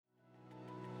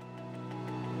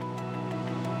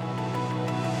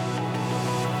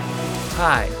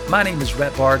Hi, my name is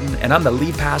Rhett Barden, and I'm the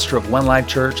lead pastor of One Life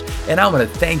Church, and I want to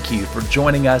thank you for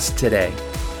joining us today.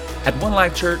 At One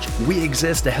Life Church, we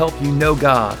exist to help you know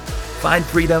God, find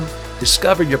freedom,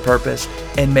 discover your purpose,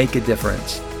 and make a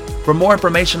difference. For more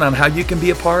information on how you can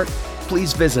be a part,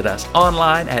 please visit us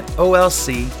online at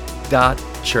olc.church.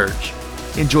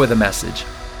 Enjoy the message.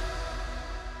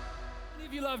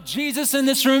 If you love Jesus in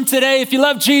this room today, if you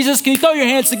love Jesus, can you throw your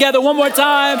hands together one more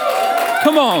time?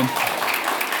 Come on.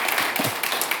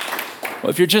 Well,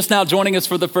 if you're just now joining us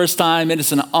for the first time, it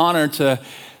is an honor to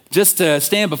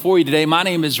stand before you today. My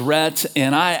name is Rhett,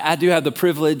 and I do have the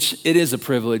privilege, it is a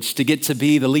privilege, to get to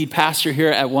be the lead pastor here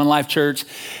at One Life Church,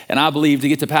 and I believe to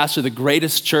get to pastor the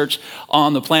greatest church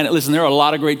on the planet. Listen, there are a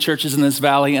lot of great churches in this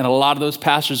valley, and a lot of those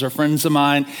pastors are friends of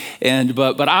mine,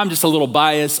 but I'm just a little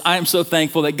biased. I am so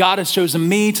thankful that God has chosen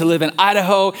me to live in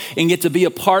Idaho and get to be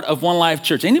a part of One Life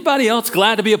Church. Anybody else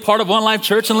glad to be a part of One Life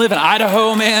Church and live in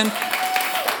Idaho, man?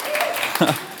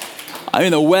 I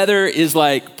mean, the weather is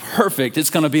like perfect. It's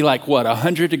going to be like,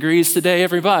 100 degrees today,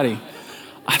 everybody?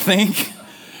 I think.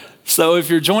 So if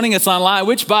you're joining us online,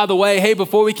 which, by the way, hey,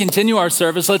 before we continue our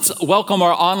service, let's welcome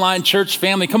our online church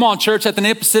family. Come on, church at the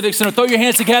Napa Civic Center. Throw your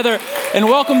hands together and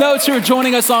welcome those who are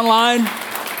joining us online.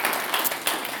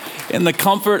 In the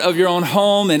comfort of your own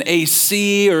home, in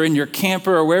AC, or in your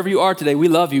camper, or wherever you are today, we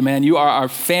love you, man. You are our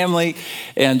family,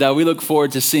 and we look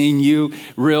forward to seeing you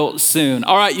real soon.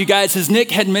 All right, you guys, as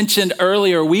Nick had mentioned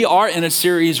earlier, we are in a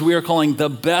series we are calling The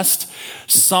Best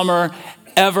Summer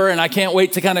Ever, and I can't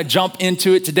wait to kind of jump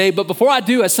into it today. But before I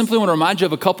do, I simply want to remind you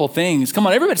of a couple things. Come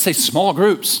on, everybody say small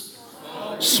groups.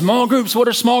 Small groups. What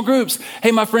are small groups?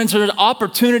 Hey, my friends, there's an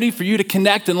opportunity for you to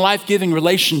connect in life-giving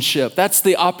relationship. That's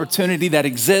the opportunity that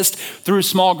exists through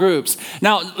small groups.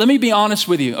 Now, let me be honest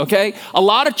with you, okay? A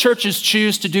lot of churches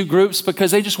choose to do groups because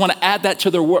they just want to add that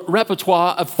to their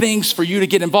repertoire of things for you to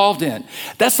get involved in.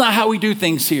 That's not how we do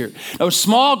things here. No,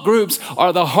 small groups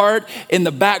are the heart and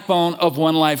the backbone of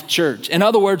One Life Church. In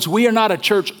other words, we are not a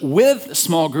church with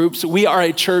small groups. We are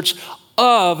a church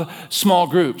of small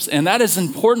groups. And that is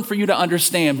important for you to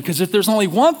understand, because if there's only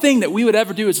one thing that we would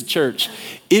ever do as a church,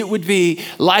 it would be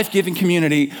life-giving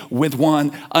community with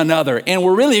one another. And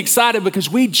we're really excited because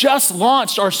we just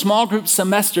launched our small group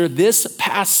semester this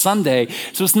past Sunday.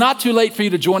 So it's not too late for you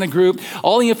to join a group.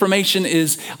 All the information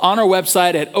is on our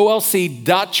website at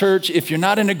olc.church. If you're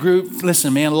not in a group,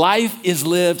 listen, man, life is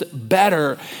lived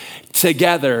better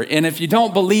together. And if you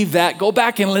don't believe that, go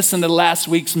back and listen to last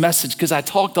week's message, because I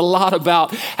talked a lot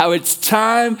about how it's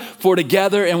time for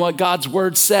together and what God's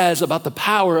word says about the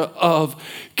power of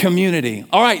community.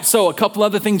 All right, so a couple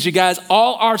other things, you guys.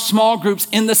 All our small groups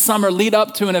in the summer lead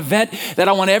up to an event that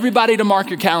I want everybody to mark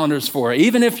your calendars for.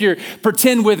 Even if you're,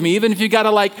 pretend with me, even if you got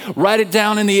to write it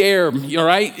down in the air, all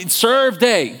right? Serve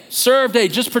day,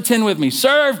 just pretend with me.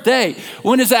 Serve day.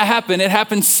 When does that happen? It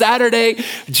happens Saturday,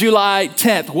 July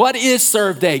 10th. What is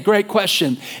Serve Day? Great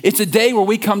question. It's a day where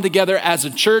we come together as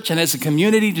a church and as a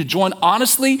community to join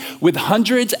honestly with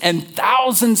hundreds and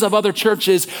thousands of other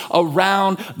churches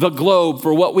around the globe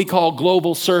for what we call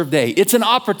Global Serve Day. It's an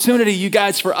opportunity, you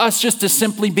guys, for us just to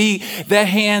simply be the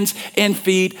hands and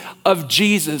feet of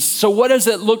Jesus. So what does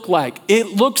it look like? It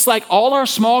looks like all our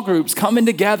small groups coming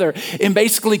together and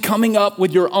basically coming up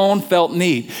with your own felt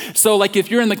need. So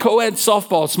if you're in the co-ed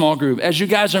softball small group, as you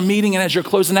guys are meeting and as you're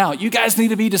closing out, you guys need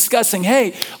to be discussing,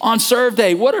 hey, on Serve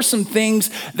Day, what are some things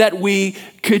that we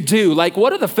could do?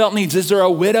 What are the felt needs? Is there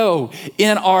a widow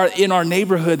in our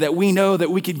neighborhood that we know that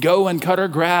we could go and cut her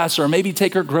grass, or maybe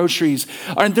take her groceries?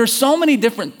 And there's so many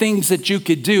different things that you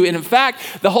could do. And in fact,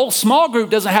 the whole small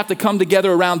group doesn't have to come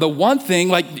together around the one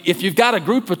thing. If you've got a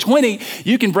group of 20,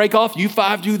 you can break off, you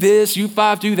 5 do this, you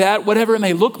 5 do that, whatever it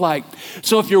may look like.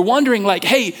 So if you're wondering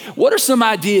hey, what are some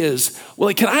ideas?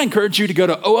 Well, can I encourage you to go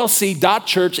to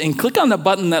olc.church and click on the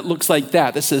button that looks like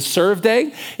that says Serve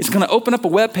Day. It's going to open up a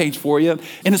web page for you,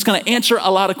 and it's going to answer a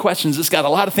lot of questions. It's got a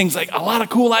lot of things, a lot of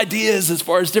cool ideas as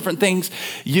far as different things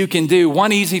you can do.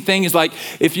 One easy thing is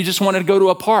if you just wanted to go to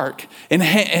a park and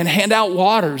hand out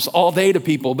waters all day to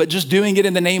people, but just doing it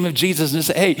in the name of Jesus and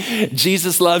say, hey,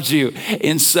 Jesus loves you,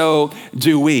 and so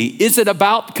do we. Is it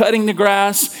about cutting the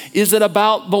grass? Is it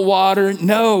about the water?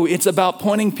 No, it's about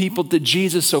pointing people to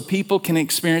Jesus so people can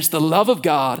experience the love of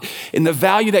God and the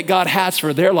value that God has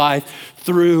for their life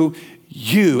through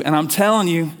you. And I'm telling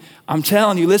you,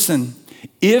 listen,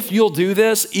 if you'll do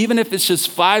this, even if it's just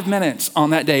 5 minutes on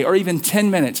that day or even 10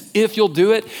 minutes, if you'll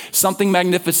do it, something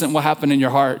magnificent will happen in your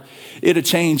heart. It'll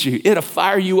change you. It'll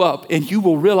fire you up, and you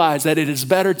will realize that it is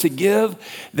better to give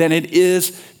than it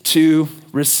is to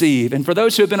receive. And for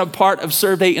those who have been a part of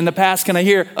Serve Day in the past, can I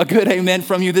hear a good amen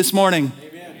from you this morning?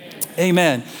 Amen.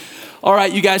 Amen. All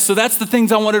right, you guys, so that's the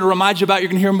things I wanted to remind you about. You're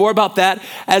going to hear more about that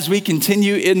as we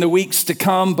continue in the weeks to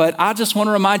come. But I just want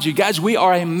to remind you, guys, we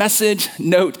are a message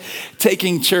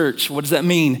note-taking church. What does that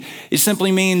mean? It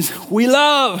simply means we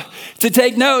love to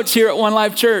take notes here at One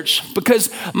Life Church, because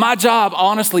my job,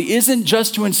 honestly, isn't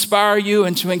just to inspire you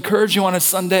and to encourage you on a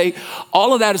Sunday.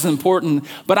 All of that is important,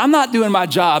 but I'm not doing my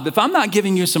job if I'm not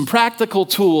giving you some practical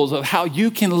tools of how you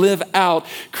can live out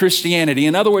Christianity.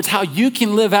 In other words, how you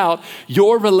can live out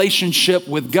your relationship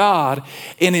with God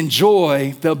and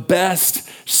enjoy the best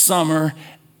summer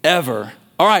ever.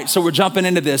 All right, so we're jumping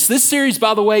into this. This series,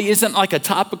 by the way, isn't like a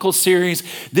topical series.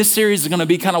 This series is going to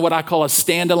be kind of what I call a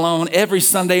standalone. Every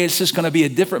Sunday, it's just going to be a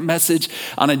different message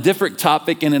on a different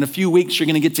topic. And in a few weeks, you're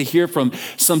going to get to hear from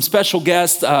some special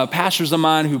guests, pastors of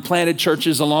mine who planted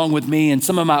churches along with me and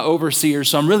some of my overseers.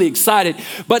 So I'm really excited.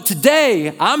 But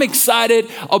today, I'm excited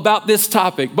about this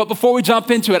topic. But before we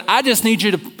jump into it, I just need you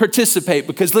to participate,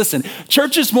 because listen,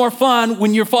 church is more fun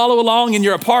when you follow along and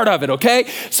you're a part of it, okay?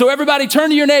 So everybody turn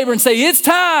to your neighbor and say, it's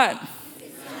time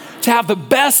to have the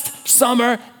best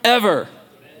summer ever.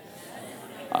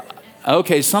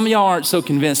 Okay, some of y'all aren't so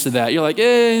convinced of that. You're like,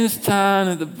 it's time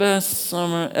to the best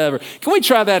summer ever. Can we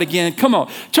try that again? Come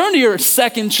on. Turn to your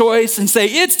second choice and say,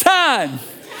 it's time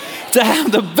to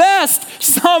have the best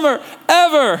summer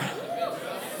ever.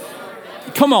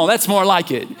 Come on, that's more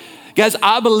like it. Guys,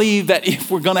 I believe that if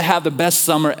we're going to have the best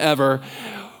summer ever,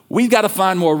 we've got to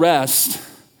find more rest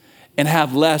and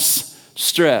have less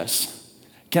stress.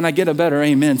 Can I get a better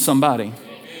amen, somebody?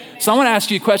 Amen. So I want to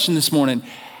ask you a question this morning.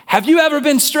 Have you ever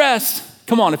been stressed?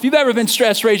 Come on, if you've ever been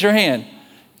stressed, raise your hand.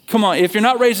 Come on, if you're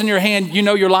not raising your hand, you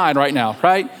know you're lying right now,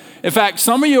 right? In fact,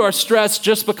 some of you are stressed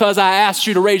just because I asked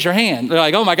you to raise your hand. They're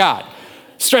like, oh my God,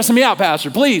 stressing me out,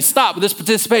 Pastor. Please stop with this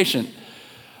participation.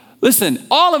 Listen,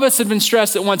 all of us have been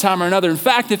stressed at one time or another. In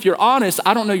fact, if you're honest,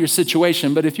 I don't know your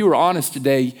situation, but if you were honest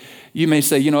today, you may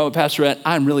say, you know what, Pastor Rhett,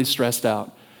 I'm really stressed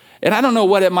out. And I don't know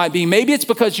what it might be. Maybe it's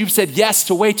because you've said yes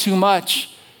to way too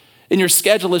much and your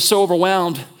schedule is so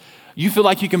overwhelmed, you feel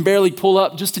like you can barely pull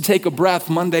up just to take a breath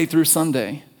Monday through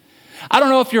Sunday. I don't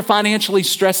know if you're financially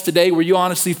stressed today, where you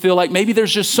honestly feel like maybe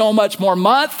there's just so much more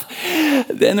month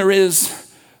than there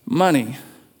is money.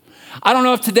 I don't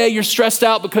know if today you're stressed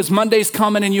out because Monday's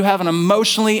coming and you have an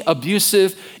emotionally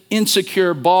abusive,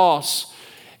 insecure boss,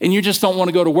 and you just don't want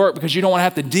to go to work because you don't want to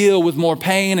have to deal with more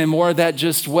pain and more of that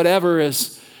just whatever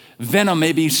is venom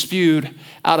may be spewed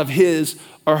out of his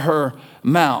or her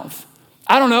mouth.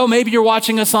 I don't know, maybe you're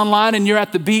watching us online and you're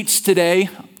at the beach today,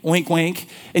 wink, wink,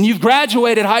 and you've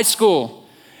graduated high school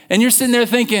and you're sitting there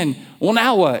thinking, well,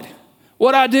 now what?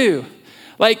 What'd I do?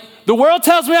 Like, the world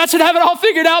tells me I should have it all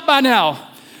figured out by now.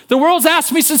 The world's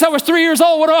asked me since I was 3 years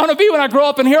old, what do I want to be when I grow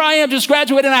up? And here I am just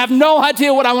graduated and I have no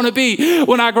idea what I want to be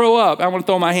when I grow up. I want to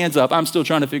throw my hands up. I'm still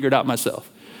trying to figure it out myself.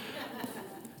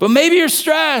 But maybe you're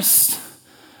stressed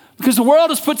because the world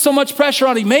has put so much pressure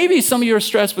on you. Maybe some of you are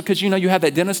stressed because you know you have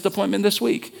that dentist appointment this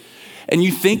week and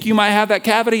you think you might have that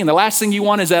cavity, and the last thing you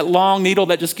want is that long needle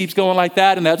that just keeps going like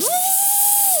that and that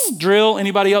drill.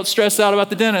 Anybody else stressed out about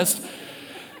the dentist?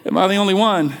 Am I the only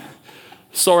one?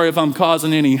 Sorry if I'm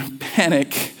causing any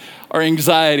panic or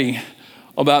anxiety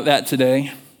about that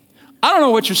today. I don't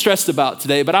know what you're stressed about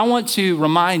today, but I want to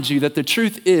remind you that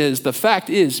the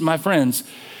fact is, my friends,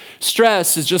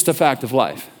 stress is just a fact of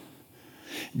life.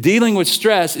 Dealing with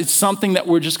stress is something that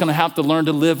we're just going to have to learn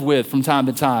to live with from time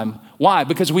to time. Why?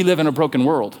 Because we live in a broken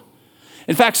world.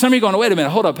 In fact, some of you are going, wait a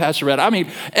minute, hold up, Pastor Rhett. I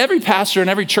mean, every pastor in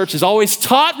every church has always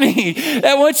taught me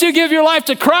that once you give your life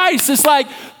to Christ, it's like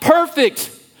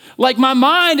perfect. Like my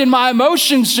mind and my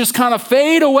emotions just kind of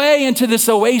fade away into this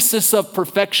oasis of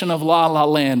perfection of La La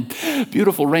Land.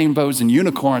 Beautiful rainbows and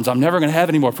unicorns. I'm never going to have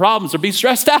any more problems or be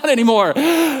stressed out anymore.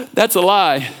 That's a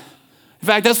lie. In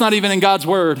fact, that's not even in God's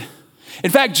word. In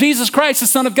fact, Jesus Christ, the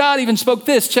Son of God, even spoke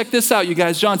this. Check this out, you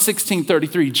guys. John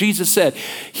 16:33. Jesus said,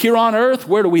 here on earth,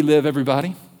 where do we live,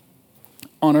 everybody?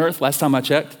 On earth, last time I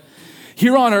checked.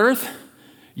 Here on earth,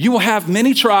 you will have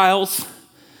many trials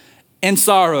and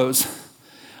sorrows.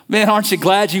 Man, aren't you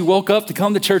glad you woke up to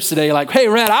come to church today? Like, hey,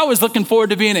 Rhett, I was looking forward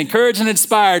to being encouraged and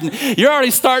inspired. And you're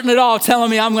already starting it off telling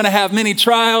me I'm going to have many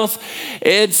trials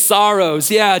and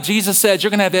sorrows. Yeah, Jesus said you're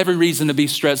going to have every reason to be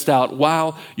stressed out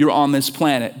while you're on this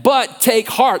planet. But take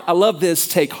heart. I love this,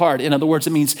 take heart. In other words,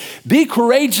 it means be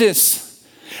courageous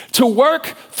to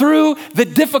work through the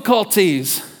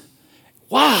difficulties.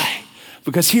 Why?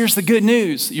 Because here's the good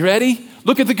news. You ready?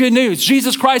 Look at the good news.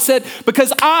 Jesus Christ said,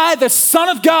 because I, the Son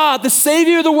of God, the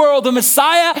Savior of the world, the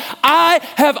Messiah, I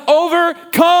have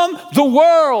overcome the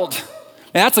world.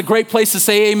 And that's a great place to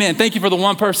say amen. Thank you for the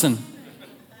one person.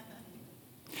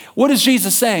 What is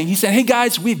Jesus saying? He's saying, hey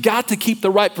guys, we've got to keep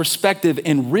the right perspective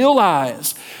and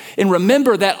realize and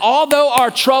remember that although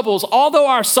our troubles, although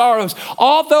our sorrows,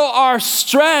 although our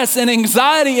stress and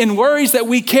anxiety and worries that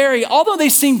we carry, although they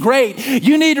seem great,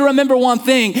 you need to remember one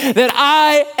thing, that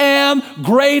I am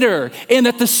greater and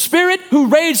that the Spirit who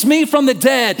raised me from the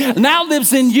dead now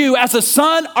lives in you as a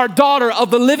son or daughter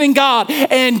of the living God.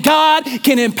 And God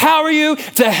can empower you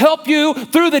to help you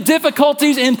through the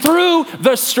difficulties and through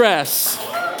the stress.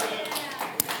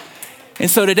 And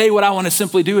so today what I want to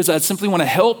simply do is I simply want to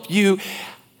help you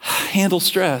handle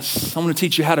stress. I'm going to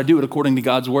teach you how to do it according to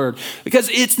God's word. Because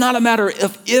it's not a matter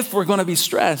of if we're going to be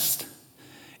stressed.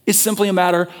 It's simply a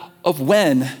matter of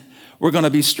when we're going to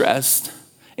be stressed.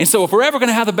 And so if we're ever going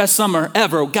to have the best summer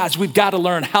ever, guys, we've got to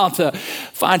learn how to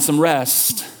find some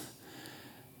rest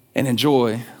and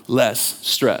enjoy less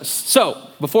stress. So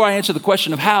before I answer the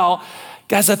question of how,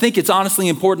 guys, I think it's honestly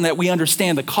important that we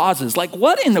understand the causes. Like,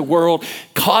 what in the world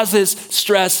causes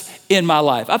stress in my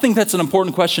life? I think that's an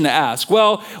important question to ask.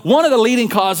 Well, one of the leading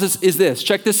causes is this.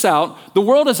 Check this out. The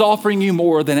world is offering you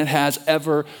more than it has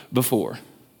ever before.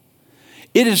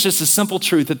 It is just a simple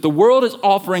truth that the world is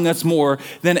offering us more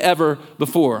than ever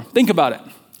before. Think about it.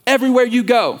 Everywhere you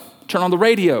go, turn on the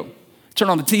radio, turn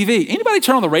on the TV. Anybody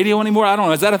turn on the radio anymore? I don't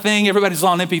know. Is that a thing? Everybody's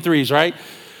on MP3s, right?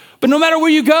 But no matter where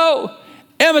you go,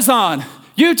 Amazon,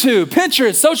 YouTube,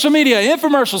 Pinterest, social media,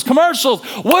 infomercials, commercials,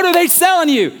 what are they selling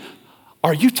you?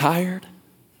 Are you tired?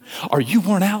 Are you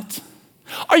worn out?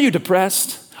 Are you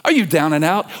depressed? Are you down and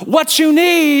out? What you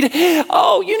need?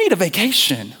 Oh, you need a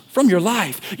vacation from your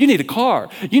life. You need a car.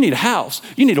 You need a house.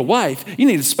 You need a wife. You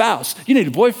need a spouse. You need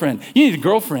a boyfriend. You need a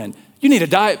girlfriend. You need a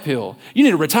diet pill. You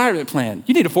need a retirement plan.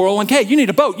 You need a 401k. You need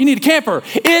a boat. You need a camper.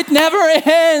 It never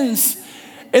ends.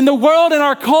 And the world and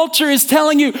our culture is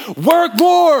telling you, work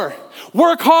more.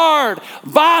 Work hard,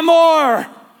 buy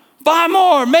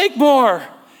more, make more.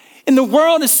 And the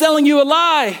world is selling you a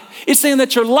lie. It's saying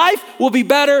that your life will be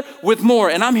better with more.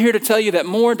 And I'm here to tell you that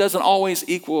more doesn't always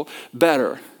equal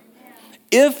better.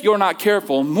 If you're not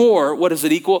careful, more, what does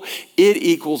it equal? It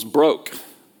equals broke.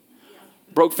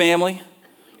 Broke family,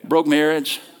 broke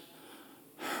marriage,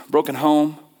 broken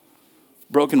home,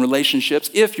 broken relationships,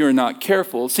 if you're not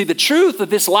careful. See, the truth of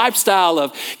this lifestyle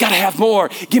of gotta have more,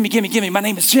 gimme, my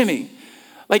name is Jimmy.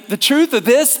 Like, the truth of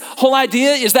this whole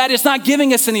idea is that it's not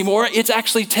giving us anymore. It's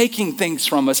actually taking things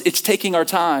from us. It's taking our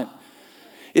time.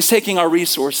 It's taking our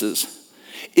resources.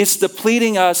 It's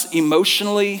depleting us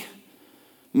emotionally,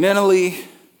 mentally,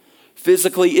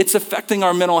 physically. It's affecting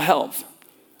our mental health.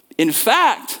 In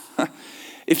fact,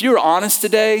 if you're honest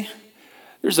today,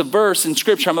 there's a verse in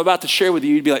scripture I'm about to share with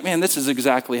you. You'd be like, man, this is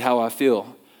exactly how I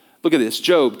feel. Look at this,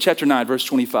 Job chapter 9, verse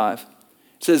 25. It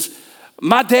says,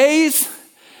 my days,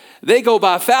 they go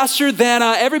by faster than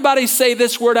everybody say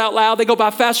this word out loud. They go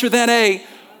by faster than a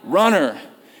runner.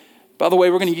 By the way,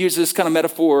 we're going to use this kind of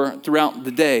metaphor throughout the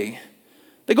day.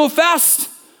 They go fast.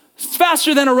 It's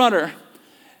faster than a runner.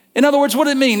 In other words, what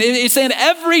does it mean? It's saying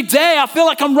every day I feel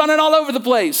like I'm running all over the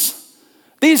place.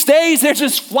 These days, they're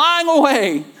just flying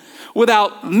away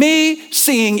without me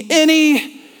seeing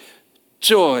any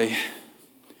joy.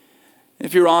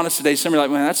 If you're honest today, some of you are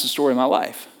like, man, that's the story of my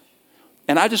life.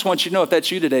 And I just want you to know, if that's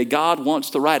you today, God wants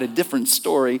to write a different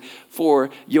story for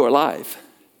your life.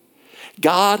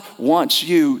 God wants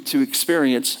you to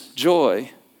experience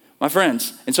joy, my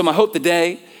friends. And so my hope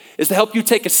today is to help you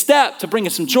take a step to bring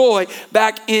some joy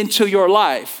back into your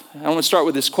life. I want to start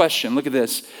with this question. Look at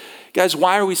this. Guys,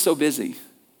 why are we so busy?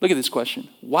 Look at this question.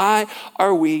 Why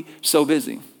are we so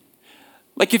busy?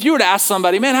 Like, if you were to ask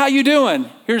somebody, man, how you doing?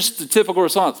 Here's the typical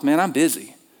response. Man, I'm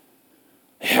busy.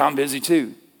 Yeah, I'm busy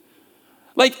too.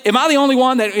 Like, am I the only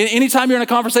one that anytime you're in a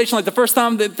conversation, like the first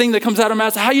time the thing that comes out of my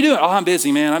mouth, how you doing? Oh, I'm busy,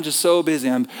 man. I'm just so busy.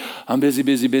 I'm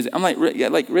busy. I'm like, yeah,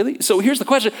 like, really? So here's the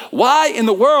question. Why in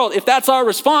the world, if that's our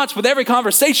response with every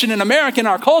conversation in America in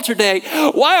our culture today,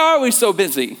 why are we so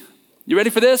busy? You ready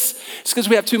for this? It's because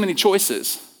we have too many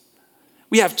choices.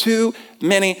 We have too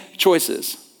many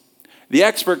choices. The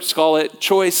experts call it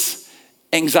choice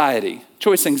anxiety.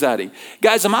 Choice anxiety.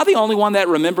 Guys, am I the only one that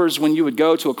remembers when you would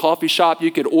go to a coffee shop,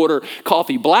 you could order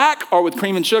coffee black or with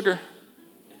cream and sugar?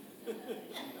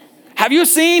 Have you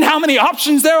seen how many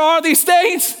options there are these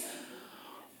days?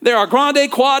 There are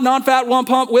grande, quad, non-fat, one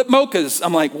pump, whip mochas.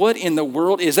 I'm like, what in the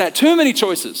world is that? Too many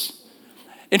choices.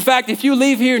 In fact, if you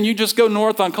leave here and you just go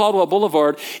north on Caldwell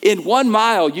Boulevard, in 1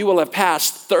 mile, you will have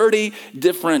passed 30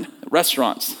 different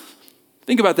restaurants.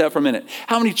 Think about that for a minute.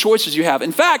 How many choices you have.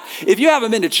 In fact, if you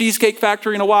haven't been to Cheesecake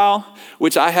Factory in a while,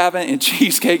 which I haven't, and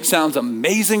cheesecake sounds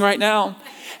amazing right now.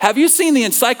 Have you seen the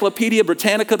Encyclopedia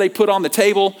Britannica they put on the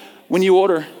table when you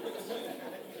order?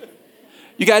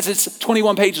 You guys, it's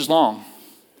 21 pages long.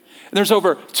 And there's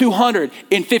over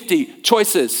 250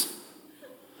 choices.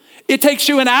 It takes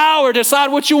you an hour to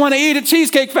decide what you want to eat at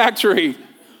Cheesecake Factory.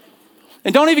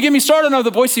 And don't even get me started on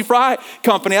the Boise Fry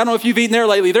Company. I don't know if you've eaten there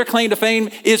lately. Their claim to fame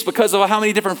is because of how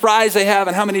many different fries they have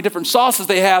and how many different sauces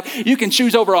they have. You can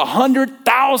choose over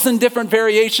 100,000 different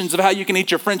variations of how you can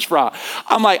eat your French fry.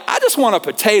 I'm like, I just want a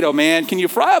potato, man. Can you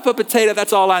fry up a potato?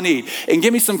 That's all I need. And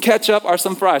give me some ketchup or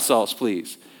some fry sauce,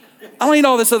 please. I don't need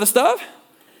all this other stuff.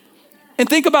 And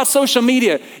think about social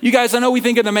media. You guys, I know we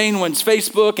think of the main ones,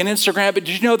 Facebook and Instagram, but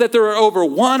did you know that there are over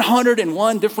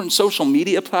 101 different social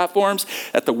media platforms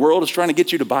that the world is trying to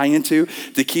get you to buy into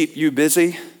to keep you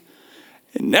busy?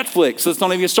 And Netflix, let's not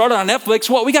even get started on Netflix.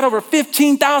 Well, we got over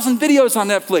 15,000 videos on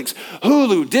Netflix.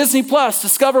 Hulu, Disney Plus,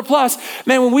 Discover Plus.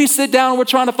 Man, when we sit down and we're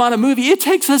trying to find a movie, it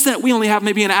takes us, we only have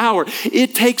maybe an hour.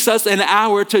 It takes us an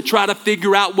hour to try to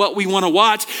figure out what we want to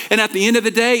watch. And at the end of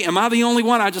the day, am I the only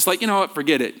one? I just like, you know what,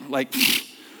 forget it. Like,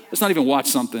 let's not even watch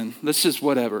something. Let's just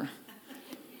whatever.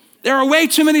 There are way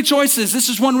too many choices. This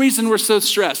is one reason we're so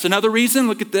stressed. Another reason,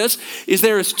 look at this, is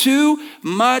there is too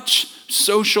much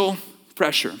social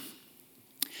pressure.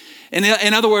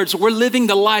 In other words, we're living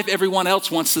the life everyone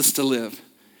else wants us to live.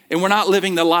 And we're not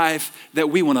living the life that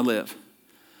we want to live.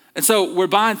 And so we're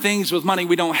buying things with money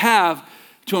we don't have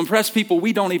to impress people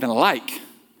we don't even like.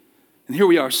 And here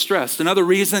we are stressed. Another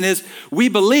reason is we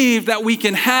believe that we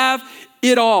can have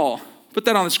it all. Put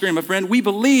that on the screen, my friend. We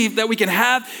believe that we can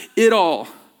have it all.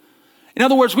 In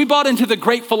other words, we bought into the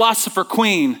great philosopher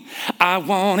Queen. I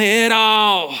want it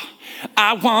all.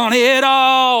 I want it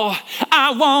all.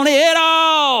 I want it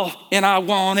all. And I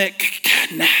want it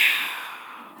now.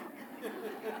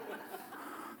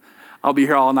 I'll be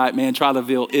here all night, man. Try the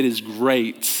veal. It is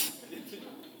great.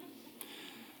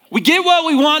 We get what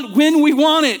we want when we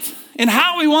want it and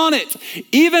how we want it.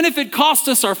 Even if it costs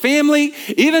us our family,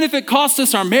 even if it costs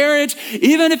us our marriage,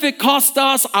 even if it costs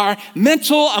us our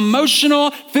mental,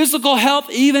 emotional, physical health,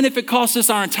 even if it costs us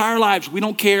our entire lives, we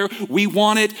don't care. We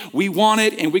want it,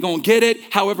 and we're going to get it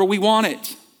however we want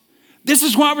it. This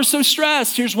is why we're so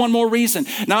stressed. Here's one more reason.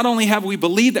 Not only have we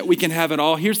believed that we can have it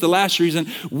all, here's the last reason.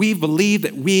 We believe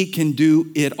that we can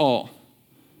do it all.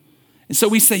 And so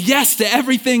we say yes to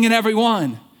everything and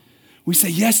everyone. We say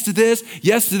yes to this,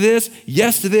 yes to this,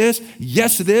 yes to this,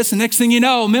 yes to this. And next thing you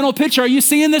know, mental picture, are you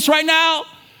seeing this right now?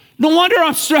 No wonder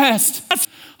I'm stressed.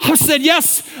 I've said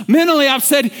yes mentally. I've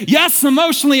said yes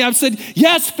emotionally. I've said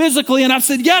yes physically. And I've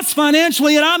said yes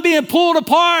financially. And I'm being pulled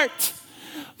apart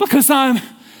because I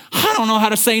don't know how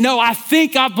to say no. I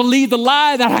think I believe the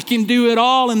lie that I can do it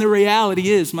all. And the reality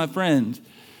is, my friend,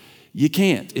 you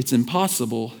can't. It's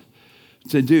impossible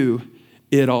to do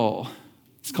it all.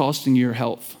 It's costing you your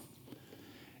health.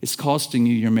 It's costing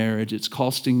you your marriage. It's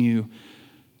costing you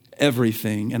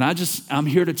everything. And I'm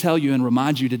here to tell you and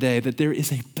remind you today that there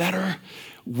is a better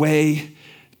way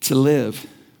to live.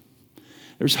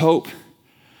 There's hope,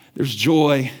 there's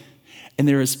joy, and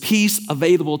there is peace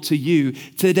available to you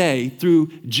today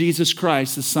through Jesus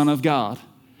Christ, the Son of God.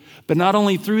 But not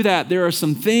only through that, there are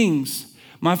some things,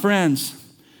 my friends,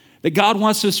 that God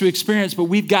wants us to experience, but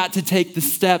we've got to take the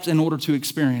steps in order to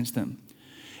experience them.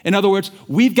 In other words,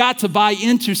 we've got to buy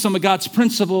into some of God's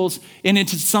principles and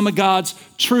into some of God's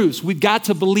truths. We've got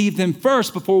to believe them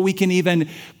first before we can even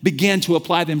begin to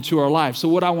apply them to our lives. So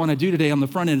what I want to do today on the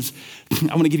front end is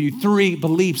I want to give you 3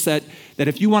 beliefs that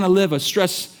if you want to live a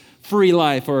stress-free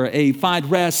life or a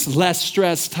find rest, less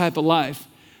stress type of life,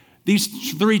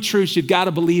 these 3 truths you've got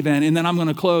to believe in. And then I'm going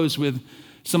to close with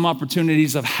some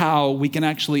opportunities of how we can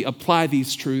actually apply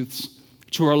these truths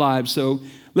to our lives. So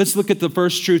let's look at the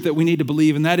first truth that we need to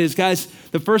believe, and that is, guys,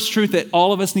 the first truth that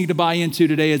all of us need to buy into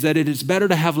today is that it is better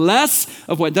to have less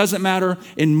of what doesn't matter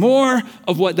and more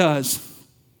of what does.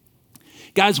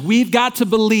 Guys, we've got to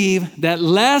believe that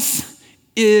less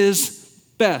is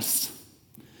best.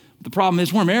 The problem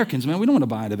is we're Americans, man. We don't want to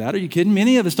buy into that. Are you kidding?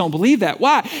 Many of us don't believe that.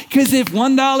 Why? Because if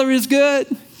 $1 is good,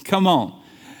 come on,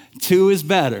 2 is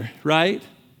better, right?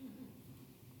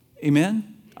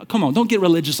 Amen? Come on, don't get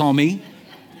religious on me.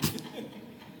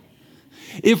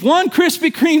 If 1 Krispy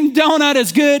Kreme donut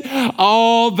is good,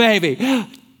 oh, baby,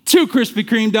 2 Krispy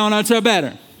Kreme donuts are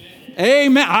better.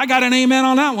 Amen. I got an amen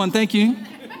on that one. Thank you.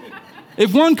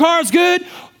 If 1 car is good,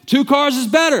 2 cars is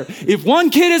better. If 1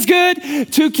 kid is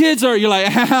good, 2 kids are, you're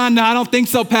like, no, I don't think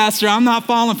so, Pastor. I'm not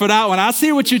falling for that one. I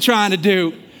see what you're trying to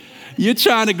do. You're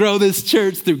trying to grow this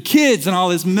church through kids and all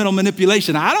this mental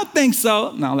manipulation. I don't think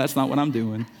so. No, that's not what I'm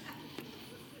doing.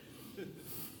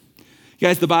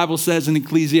 Guys, the Bible says in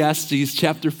Ecclesiastes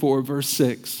chapter 4, verse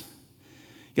 6,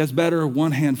 guys, better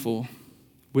 1 handful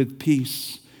with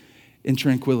peace in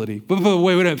tranquility. But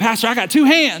wait, Pastor, I got two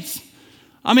hands.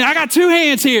 I got two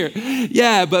hands here.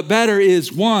 Yeah, but better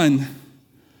is one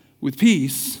with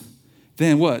peace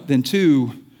than what? Than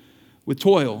two with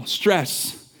toil,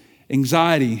 stress,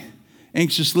 anxiety,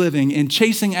 anxious living, and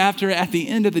chasing after, at the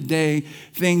end of the day,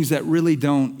 things that really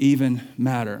don't even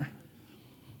matter.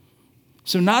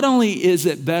 So not only is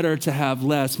it better to have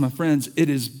less, my friends, it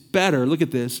is better, look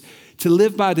at this, to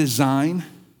live by design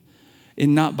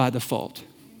and not by default.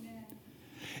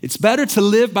 It's better to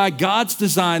live by God's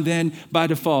design than by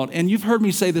default. And you've heard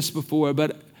me say this before,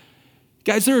 but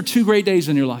guys, there are two great days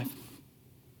in your life.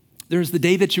 There's the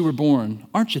day that you were born.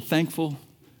 Aren't you thankful?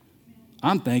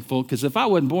 I'm thankful, because if I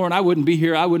wasn't born, I wouldn't be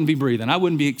here, I wouldn't be breathing, I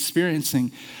wouldn't be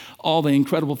experiencing all the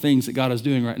incredible things that God is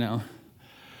doing right now.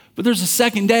 But there's a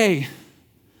second day.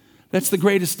 That's the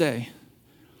greatest day.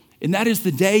 And that is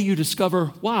the day you discover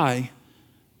why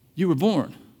you were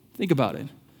born. Think about it.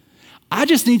 I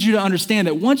just need you to understand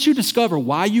that once you discover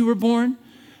why you were born,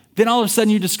 then all of a sudden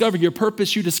you discover your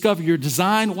purpose, you discover your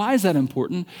design. Why is that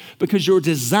important? Because your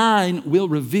design will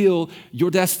reveal your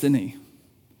destiny.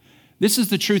 This is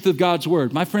the truth of God's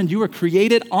word. My friend, you were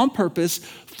created on purpose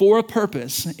for a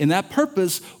purpose, and that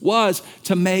purpose was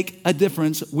to make a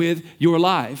difference with your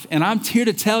life. And I'm here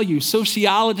to tell you,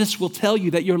 sociologists will tell you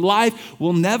that your life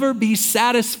will never be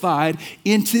satisfied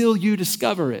until you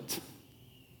discover it.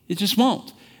 It just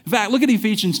won't. In fact, look at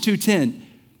Ephesians 2:10,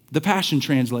 the Passion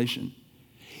Translation.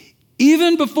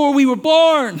 Even before we were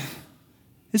born,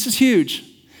 this is huge,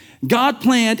 God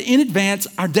planned in advance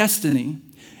our destiny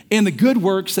and the good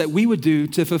works that we would do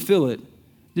to fulfill it.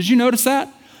 Did you notice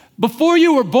that? Before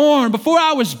you were born, before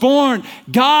I was born,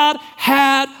 God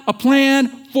had a plan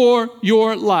for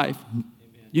your life.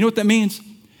 You know what that means?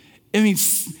 It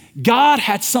means God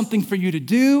had something for you to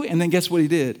do, and then guess what he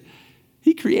did?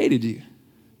 He created you.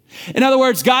 In other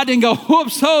words, God didn't go,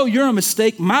 whoops, oh, you're a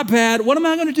mistake, my bad. What am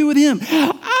I going to do with him?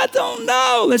 I don't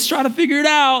know. Let's try to figure it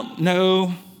out.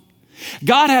 No.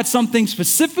 God had something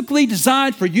specifically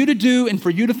designed for you to do and for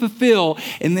you to fulfill,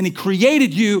 and then he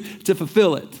created you to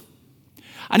fulfill it.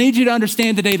 I need you to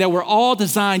understand today that we're all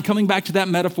designed, coming back to that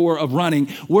metaphor of running,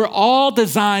 we're all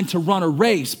designed to run a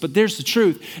race, but there's the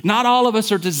truth. Not all of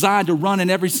us are designed to run in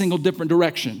every single different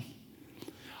direction.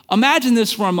 Imagine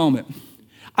this for a moment.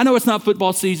 I know it's not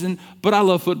football season, but I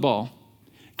love football.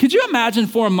 Could you imagine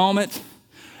for a moment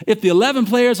if the 11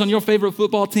 players on your favorite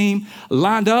football team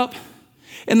lined up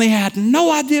and they had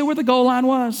no idea where the goal line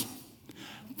was?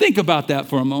 Think about that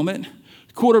for a moment.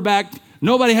 Quarterback,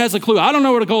 nobody has a clue. I don't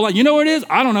know where the goal line, you know where it is?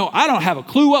 I don't know. I don't have a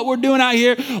clue what we're doing out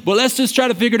here, but let's just try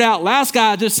to figure it out. Last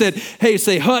guy just said, hey,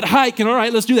 say hut, hike, and all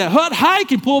right, let's do that. Hut,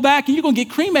 hike, and pull back, and you're going to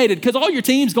get cremated because all your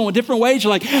team's going different ways.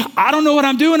 You're like, I don't know what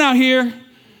I'm doing out here.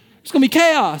 It's going to be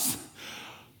chaos.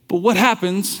 But what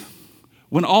happens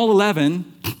when all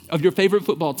 11 of your favorite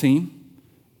football team,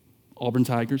 Auburn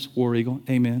Tigers, War Eagle,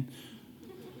 amen.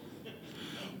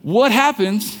 What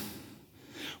happens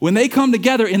when they come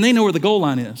together and they know where the goal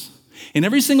line is? And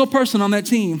every single person on that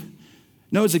team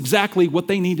knows exactly what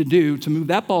they need to do to move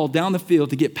that ball down the field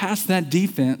to get past that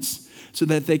defense so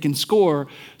that they can score,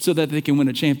 so that they can win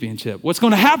a championship. What's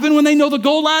going to happen when they know the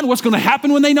goal line? What's going to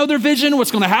happen when they know their vision?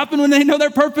 What's going to happen when they know their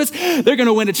purpose? They're going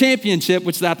to win a championship,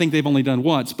 which I think they've only done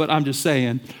once, but I'm just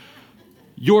saying,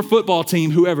 your football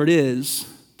team, whoever it is,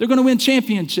 they're going to win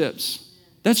championships.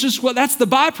 That's the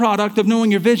byproduct of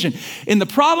knowing your vision. And the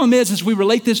problem is, as we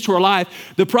relate this to our life,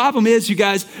 the problem is, you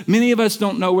guys, many of us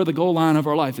don't know where the goal line of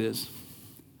our life is.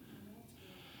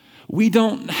 We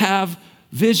don't have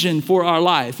vision for our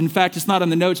life. In fact, it's not in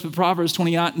the notes, but Proverbs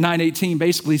 29:18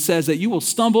 basically says that you will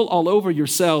stumble all over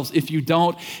yourselves if you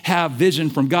don't have vision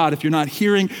from God, if you're not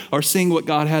hearing or seeing what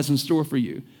God has in store for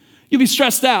you. You'll be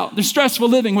stressed out. There's stressful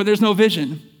living where there's no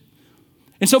vision.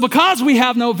 And so because we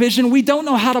have no vision, we don't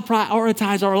know how to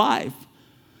prioritize our life.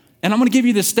 And I'm going to give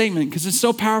you this statement because it's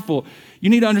so powerful. You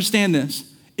need to understand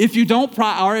this. If you don't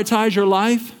prioritize your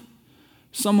life,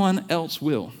 someone else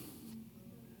will.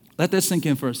 Let that sink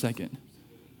in for a second.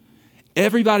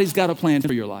 Everybody's got a plan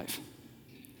for your life.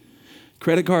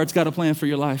 Credit card's got a plan for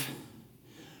your life.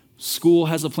 School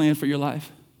has a plan for your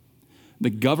life. The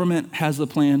government has a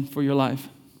plan for your life.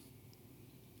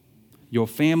 Your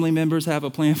family members have a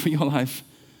plan for your life.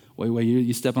 Wait,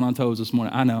 you're stepping on toes this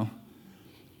morning. I know.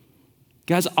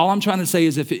 Guys, all I'm trying to say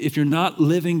is if you're not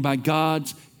living by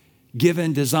God's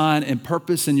given design and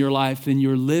purpose in your life, then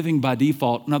you're living by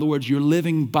default. In other words, you're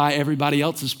living by everybody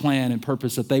else's plan and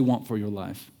purpose that they want for your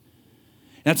life.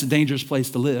 That's a dangerous place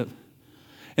to live.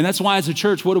 And that's why as a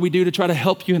church, what do we do to try to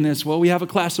help you in this? Well, we have a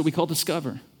class that we call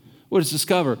Discover. What is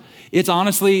Discover? It's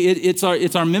honestly, it's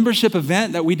our membership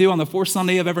event that we do on the fourth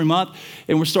Sunday of every month,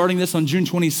 and we're starting this on June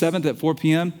 27th at 4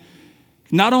 p.m.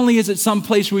 Not only is it some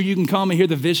place where you can come and hear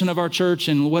the vision of our church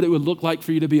and what it would look like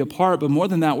for you to be a part, but more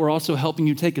than that, we're also helping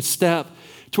you take a step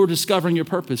toward discovering your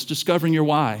purpose, discovering your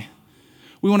why.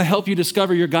 We want to help you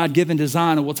discover your God-given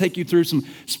design, and we'll take you through some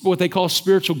what they call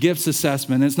spiritual gifts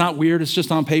assessment. And it's not weird, it's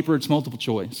just on paper, it's multiple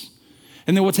choice.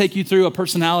 And then we'll take you through a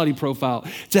personality profile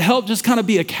to help just kind of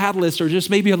be a catalyst or just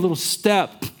maybe a little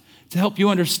step to help you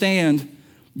understand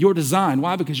your design.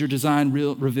 Why? Because your design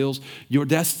reveals your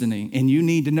destiny, and you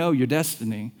need to know your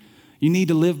destiny. You need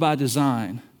to live by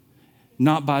design,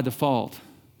 not by default.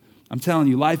 I'm telling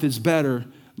you, life is better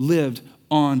lived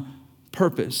on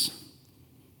purpose.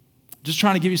 Just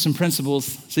trying to give you some principles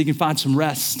so you can find some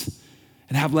rest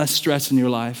and have less stress in your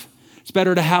life. It's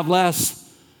better to have less.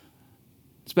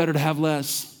 It's better to have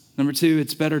less. Number two,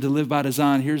 it's better to live by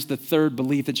design. Here's the third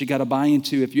belief that you got to buy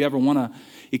into if you ever want to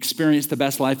experience the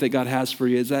best life that God has for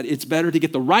you, is that it's better to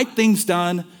get the right things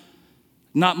done,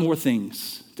 not more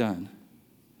things done.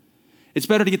 It's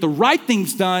better to get the right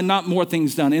things done, not more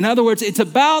things done. In other words, it's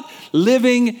about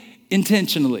living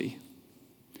intentionally.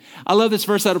 I love this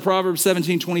verse out of Proverbs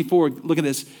 17:24. Look at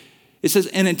this. It says,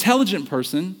 an intelligent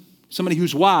person, somebody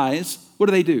who's wise, what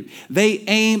do? They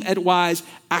aim at wise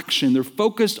action. They're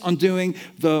focused on doing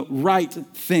the right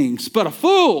things. But a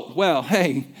fool, well,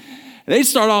 hey, they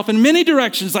start off in many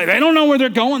directions. Like they don't know where they're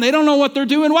going. They don't know what they're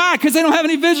doing. Why? Because they don't have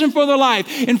any vision for their life.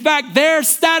 In fact, their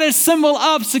status symbol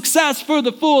of success for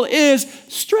the fool is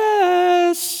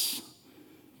stress.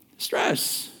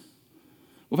 Stress.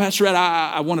 Well, Pastor Ed,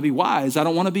 I want to be wise. I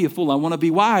don't want to be a fool. I want to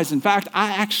be wise. In fact,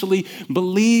 I actually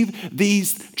believe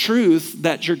these truths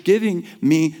that you're giving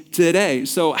me today.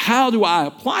 So how do I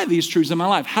apply these truths in my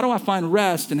life? How do I find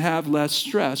rest and have less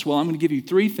stress? Well, I'm going to give you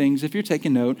three things. If you're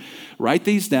taking note, write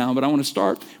these down. But I want to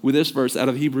start with this verse out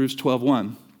of Hebrews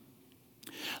 12:1.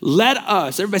 Let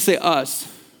us, everybody say us.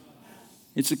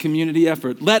 It's a community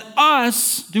effort. Let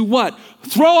us do what?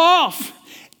 Throw off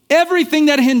everything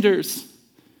that hinders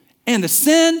and the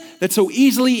sin that so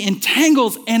easily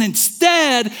entangles, and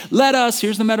instead let us,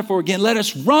 here's the metaphor again, let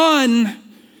us run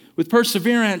with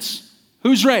perseverance.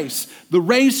 Whose race? The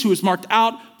race who is marked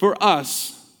out for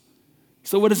us.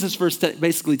 So what is this verse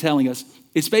basically telling us?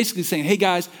 It's basically saying, hey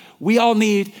guys, we all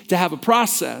need to have a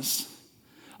process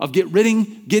of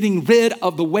getting rid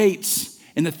of the weights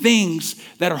and the things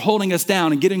that are holding us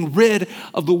down, and getting rid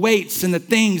of the weights and the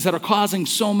things that are causing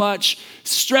so much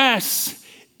stress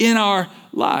in our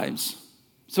lives.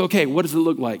 So, okay, what does it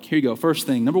look like? Here you go. First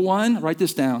thing, number one, write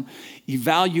this down.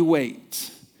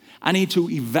 Evaluate. I need to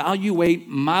evaluate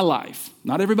my life,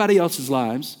 not everybody else's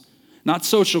lives, not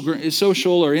social or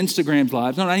Instagram's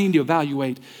lives. No, I need to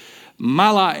evaluate my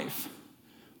life.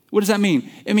 What does that mean?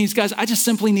 It means, guys, I just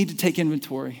simply need to take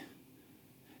inventory.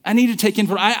 I need to take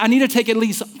at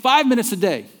least 5 minutes a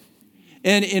day.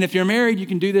 And if you're married, you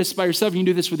can do this by yourself. You can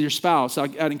do this with your spouse.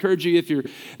 I'd encourage you, if you're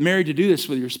married, to do this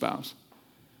with your spouse.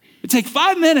 But take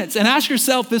 5 minutes and ask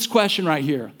yourself this question right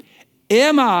here.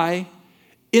 Am I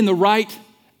in the right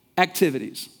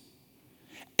activities?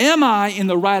 Am I in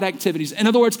the right activities? In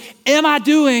other words, am I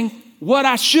doing what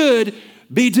I should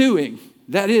be doing?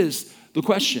 That is the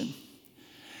question.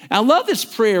 I love this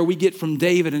prayer we get from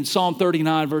David in Psalm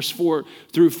 39, verse 4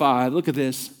 through 5. Look at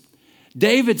this.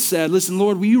 David said, listen,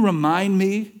 Lord, will you remind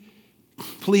me,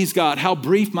 please God, how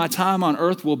brief my time on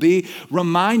earth will be.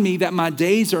 Remind me that my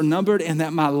days are numbered and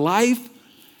that my life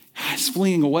is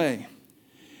fleeing away.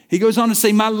 He goes on to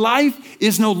say, my life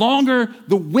is no longer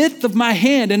the width of my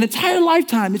hand, an entire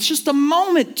lifetime. It's just a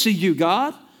moment to you,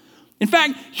 God. In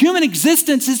fact, human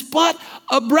existence is but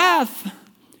a breath.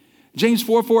 James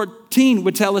 4:14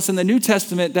 would tell us in the New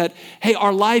Testament that, hey,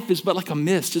 our life is but like a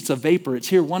mist. It's a vapor. It's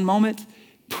here one moment,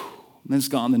 and then it's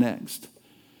gone the next.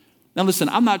 Now listen,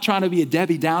 I'm not trying to be a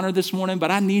Debbie Downer this morning,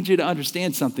 but I need you to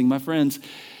understand something, my friends.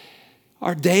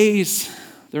 Our days,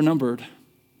 they're numbered.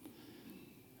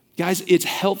 Guys, it's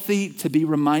healthy to be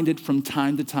reminded from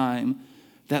time to time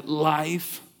that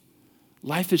life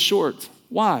is short.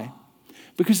 Why?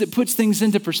 Because it puts things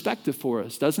into perspective for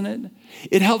us, doesn't it?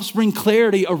 It helps bring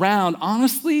clarity around,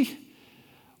 honestly,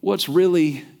 what's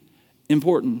really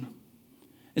important.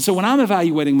 And so when I'm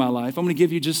evaluating my life, I'm going to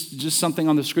give you just something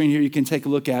on the screen here you can take a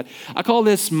look at. I call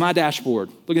this my dashboard.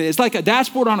 Look at it. It's like a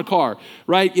dashboard on a car,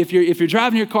 right? If you're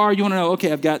driving your car, you want to know,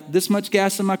 okay, I've got this much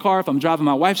gas in my car. If I'm driving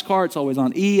my wife's car, it's always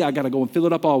on E. I got to go and fill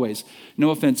it up always. No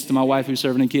offense to my wife who's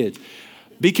serving the kids.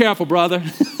 Be careful, brother.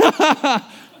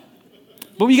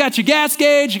 But you got your gas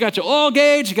gauge, you got your oil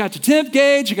gauge, you got your temp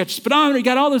gauge, you got your speedometer, you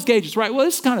got all those gauges, right? Well,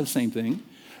 this is kind of the same thing.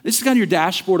 This is kind of your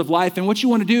dashboard of life. And what you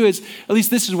want to do is, at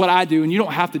least this is what I do, and you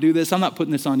don't have to do this. I'm not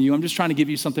putting this on you. I'm just trying to give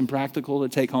you something practical to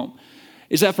take home.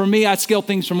 Is that for me, I scale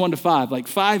things from 1 to 5. Like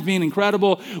 5 being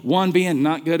incredible, 1 being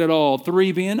not good at all,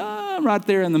 3 being right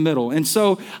there in the middle. And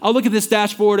so I'll look at this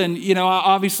dashboard and,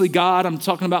 obviously God, I'm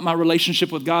talking about my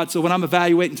relationship with God. So when I'm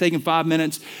evaluating, taking 5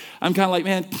 minutes, I'm kind of like,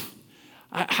 man,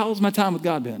 how's my time with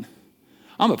God been?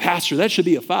 I'm a pastor. That should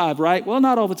be a 5, right? Well,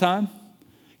 not all the time.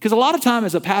 Because a lot of time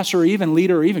as a pastor or even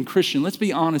leader or even Christian, let's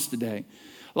be honest today,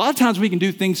 a lot of times we can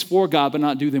do things for God but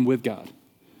not do them with God.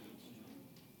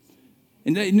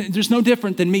 And there's no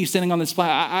different than me standing on this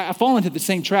flat. I fall into the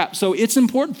same trap. So it's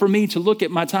important for me to look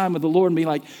at my time with the Lord and be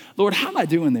like, Lord, how am I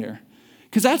doing there?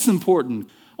 Because that's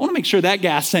important. I want to make sure that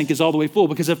gas tank is all the way full,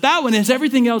 because if that one is,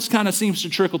 everything else kind of seems to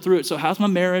trickle through it. So how's my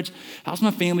marriage? How's my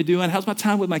family doing? How's my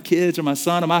time with my kids or my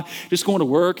son? Am I just going to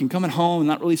work and coming home and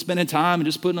not really spending time and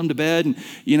just putting them to bed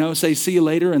and, say, see you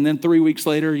later. And then 3 weeks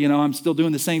later, I'm still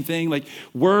doing the same thing, like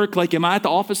work. Like, am I at the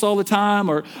office all the time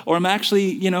or am I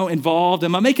actually, involved?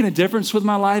 Am I making a difference with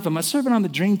my life? Am I serving on the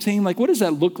dream team? Like, what does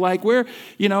that look like? Where,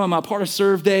 am I part of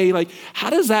Serve Day? Like, how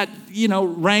does that,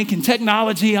 rank in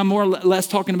technology? I'm more or less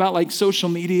talking about like social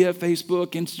media, Facebook,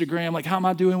 Instagram. Like, how am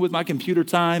I doing with my computer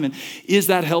time? And is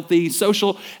that healthy?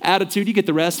 Social attitude, you get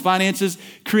the rest. Finances,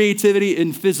 creativity,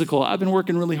 and physical. I've been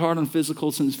working really hard on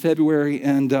physical since February,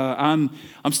 and I'm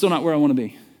still not where I want to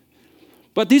be.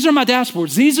 But these are my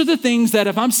dashboards. These are the things that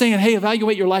if I'm saying, hey,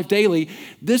 evaluate your life daily,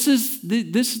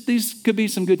 these could be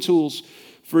some good tools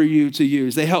for you to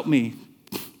use. They help me.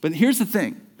 But here's the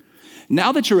thing.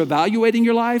 Now that you're evaluating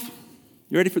your life,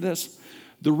 you ready for this?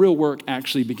 The real work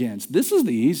actually begins. This is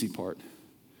the easy part.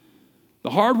 The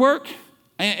hard work,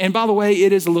 and by the way,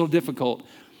 it is a little difficult.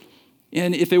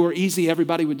 And if it were easy,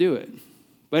 everybody would do it.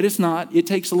 But it's not. It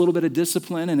takes a little bit of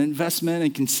discipline and investment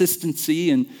and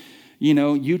consistency and,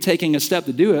 you taking a step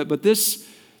to do it. But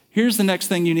here's the next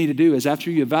thing you need to do is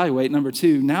after you evaluate, number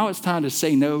 2, now it's time to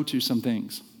say no to some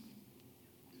things.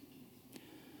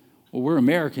 Well, we're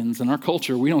Americans. In our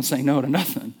culture, we don't say no to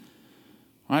nothing.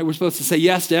 All right? We're supposed to say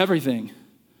yes to everything.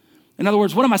 In other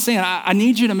words, what am I saying? I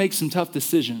need you to make some tough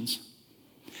decisions.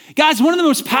 Guys, one of the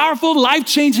most powerful,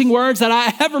 life-changing words that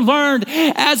I ever learned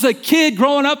as a kid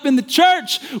growing up in the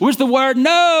church was the word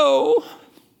no.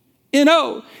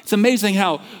 N-O. It's amazing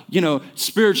how,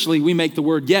 spiritually we make the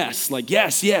word yes. Like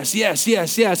yes, yes, yes,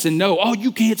 yes, yes, and no. Oh,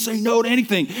 you can't say no to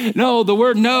anything. No, the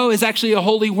word no is actually a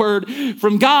holy word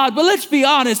from God. But let's be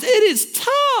honest, it is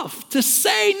tough to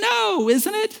say no,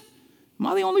 isn't it? Am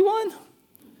I the only one?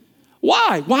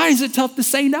 Why? Why is it tough to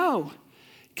say no?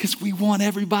 Because we want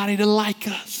everybody to like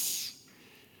us.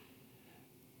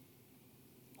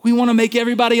 We want to make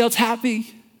everybody else happy.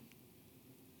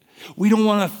 We don't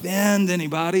want to offend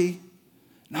anybody.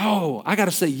 No, I got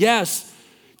to say yes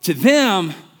to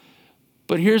them.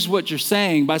 But here's what you're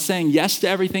saying. By saying yes to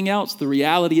everything else, the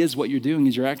reality is what you're doing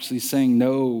is you're actually saying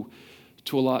no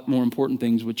to a lot more important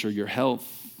things, which are your health,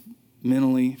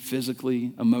 mentally,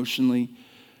 physically, emotionally.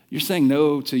 You're saying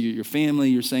no to your family.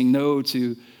 You're saying no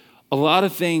to a lot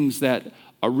of things that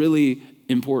are really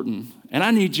important. And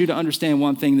I need you to understand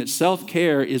one thing, that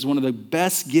self-care is one of the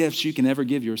best gifts you can ever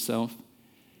give yourself.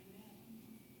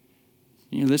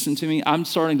 You listen to me? I'm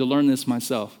starting to learn this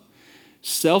myself.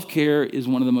 Self-care is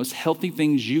one of the most healthy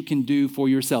things you can do for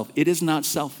yourself. It is not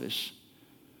selfish.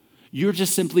 You're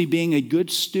just simply being a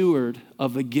good steward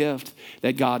of a gift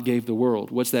that God gave the world.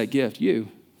 What's that gift? You.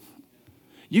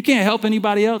 You can't help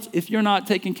anybody else if you're not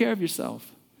taking care of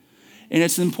yourself. And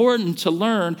it's important to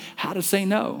learn how to say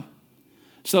no.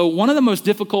 So one of the most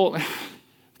difficult,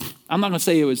 I'm not going to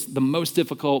say it was the most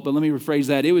difficult, but let me rephrase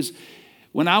that. It was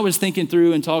when I was thinking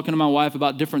through and talking to my wife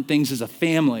about different things as a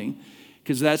family,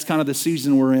 because that's kind of the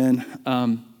season we're in.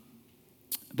 I've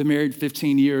been married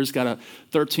 15 years, got a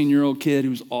 13-year-old kid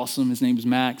who's awesome. His name is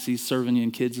Max. He's serving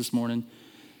in kids this morning.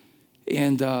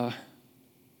 And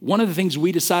one of the things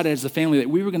we decided as a family that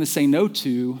we were going to say no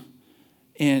to,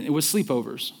 and it was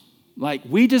sleepovers. Like,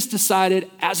 we just decided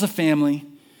as a family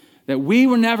that we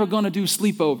were never going to do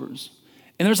sleepovers.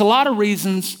 And there's a lot of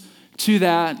reasons to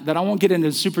that I won't get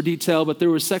into super detail, but there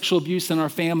was sexual abuse in our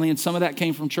family, and some of that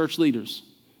came from church leaders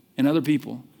and other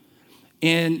people.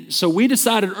 And so we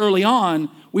decided early on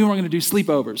we weren't going to do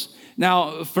sleepovers.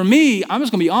 Now, for me, I'm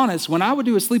just going to be honest, when I would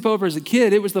do a sleepover as a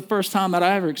kid, it was the first time that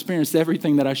I ever experienced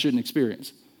everything that I shouldn't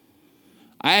experience.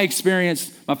 I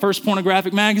experienced my first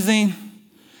pornographic magazine.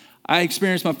 I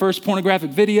experienced my first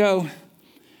pornographic video.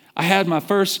 I had my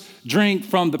first drink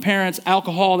from the parents'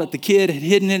 alcohol that the kid had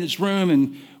hidden in his room,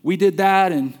 and we did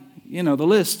that, and, the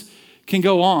list can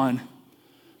go on.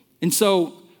 And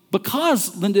so,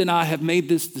 because Linda and I have made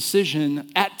this decision,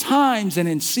 at times and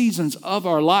in seasons of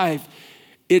our life,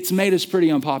 it's made us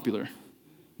pretty unpopular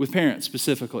with parents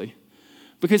specifically.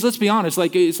 Because let's be honest,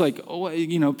 it's like,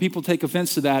 people take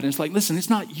offense to that. And it's like, listen, it's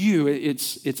not you,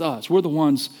 it's us. We're the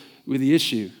ones with the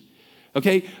issue.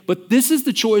 Okay? But this is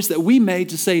the choice that we made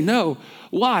to say no.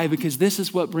 Why? Because this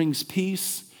is what brings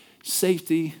peace,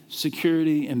 safety,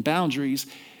 security, and boundaries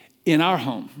in our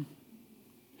home.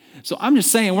 So I'm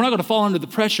just saying, we're not going to fall under the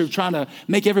pressure of trying to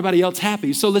make everybody else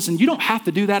happy. So listen, you don't have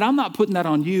to do that. I'm not putting that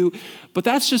on you, but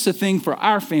that's just a thing for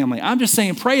our family. I'm just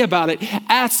saying, pray about it,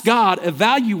 ask God,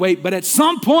 evaluate, but at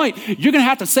some point, you're going to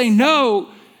have to say no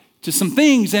to some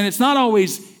things, and it's not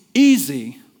always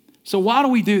easy. So why do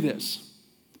we do this?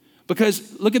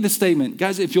 Because look at this statement.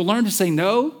 Guys, if you'll learn to say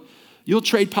no, you'll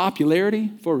trade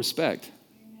popularity for respect.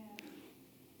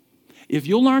 If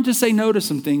you'll learn to say no to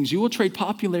some things, you will trade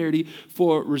popularity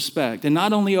for respect. And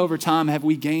not only over time have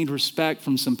we gained respect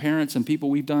from some parents and people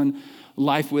we've done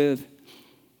life with,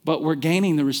 but we're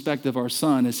gaining the respect of our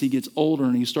son as he gets older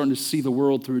and he's starting to see the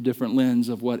world through a different lens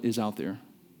of what is out there.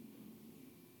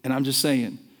 And I'm just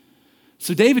saying.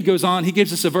 So David goes on, he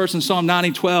gives us a verse in Psalm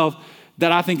 90:12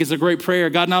 that I think is a great prayer.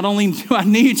 God, not only do I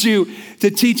need you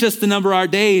to teach us to number our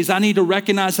days, I need to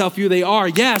recognize how few they are.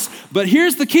 Yes, but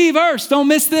here's the key verse. Don't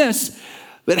miss this.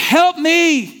 But help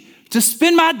me to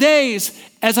spend my days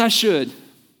as I should.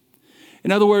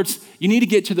 In other words, you need to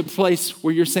get to the place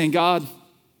where you're saying, God,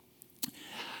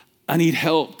 I need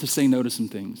help to say no to some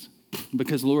things.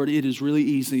 Because, Lord, it is really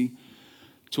easy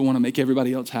to want to make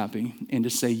everybody else happy and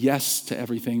to say yes to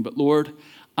everything. But, Lord,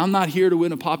 I'm not here to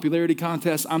win a popularity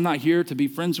contest. I'm not here to be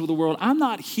friends with the world. I'm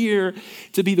not here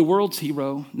to be the world's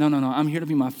hero. No. I'm here to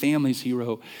be my family's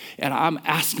hero. And I'm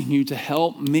asking you to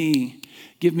help me.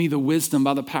 Give me the wisdom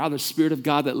by the power of the Spirit of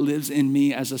God that lives in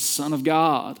me as a son of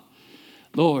God.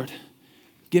 Lord,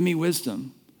 give me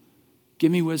wisdom.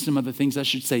 Give me wisdom of the things I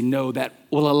should say no that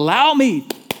will allow me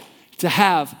to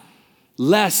have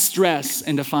less stress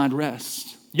and to find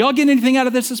rest. Y'all getting anything out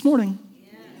of this morning?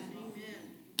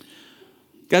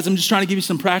 Guys, I'm just trying to give you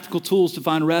some practical tools to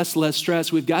find rest, less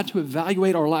stress. We've got to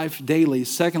evaluate our life daily.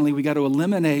 Secondly, we got to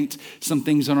eliminate some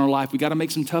things in our life. We got to make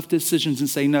some tough decisions and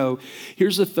say no.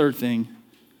 Here's the third thing,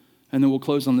 and then we'll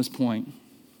close on this point.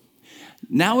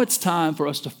 Now it's time for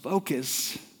us to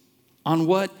focus on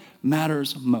what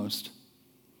matters most.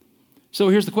 So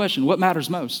here's the question. What matters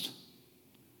most?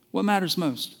 What matters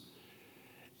most?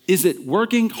 Is it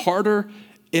working harder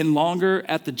and longer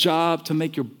at the job to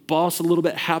make your boss a little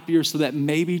bit happier so that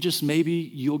maybe, just maybe,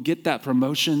 you'll get that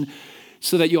promotion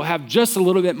so that you'll have just a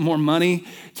little bit more money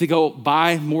to go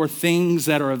buy more things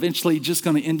that are eventually just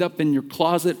going to end up in your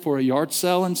closet for a yard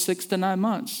sale in 6 to 9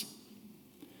 months?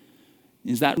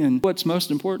 Is that what's most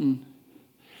important?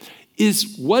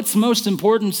 Is what's most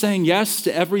important saying yes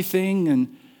to everything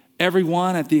and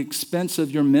everyone at the expense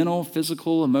of your mental,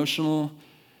 physical, emotional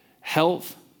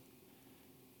health?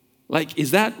 Like,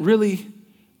 is that really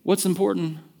what's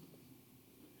important?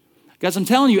 Guys, I'm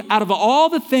telling you, out of all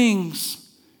the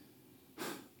things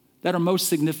that are most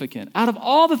significant, out of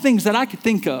all the things that I could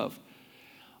think of,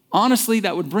 honestly,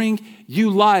 that would bring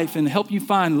you life and help you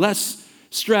find less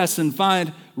stress and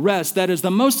find rest, that is the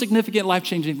most significant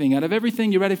life-changing thing. Out of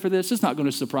everything, you ready for this? It's not going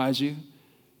to surprise you.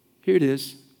 Here it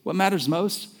is. What matters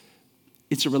most?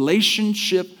 It's a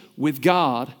relationship with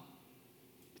God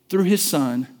through his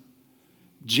son,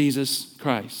 Jesus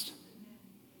Christ.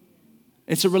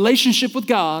 It's a relationship with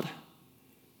God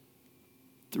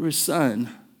through his son,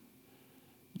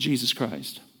 Jesus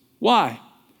Christ. Why?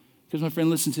 Because, my friend,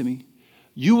 listen to me.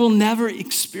 You will never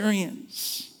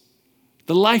experience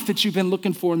the life that you've been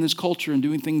looking for in this culture and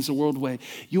doing things the world way.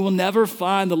 You will never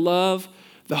find the love,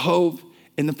 the hope,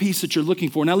 and the peace that you're looking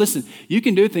for. Now listen, you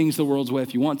can do things the world's way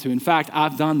if you want to. In fact,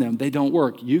 I've done them. They don't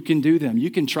work. You can do them.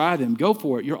 You can try them. Go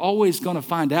for it. You're always going to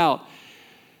find out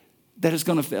that is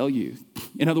going to fail you.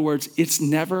 In other words, it's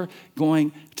never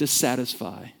going to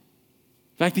satisfy.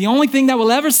 In fact, the only thing that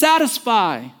will ever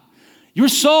satisfy your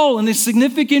soul in a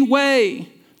significant way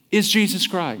is Jesus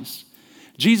Christ.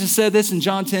 Jesus said this in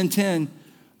John 10:10.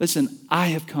 Listen, I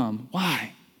have come.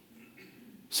 Why?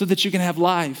 So that you can have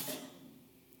life,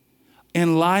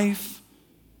 and life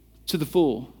to the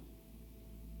full.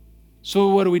 So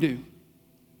what do we do?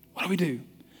 What do we do?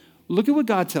 Look at what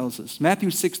God tells us. Matthew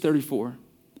 6:34.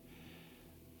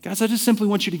 Guys, I just simply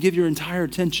want you to give your entire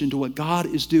attention to what God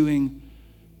is doing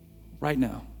right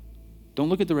now. Don't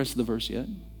look at the rest of the verse yet.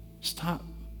 Stop.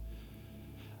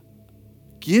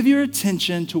 Give your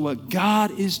attention to what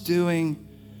God is doing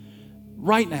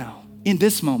right now, in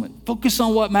this moment. Focus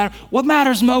on what matters. What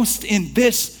matters most in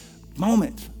this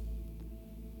moment?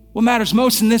 What matters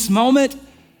most in this moment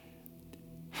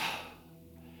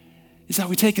is that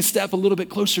we take a step a little bit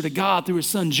closer to God through his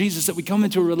son, Jesus, that we come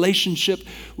into a relationship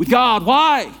with God.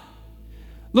 Why?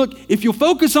 Look, if you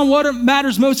focus on what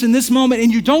matters most in this moment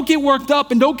and you don't get worked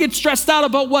up and don't get stressed out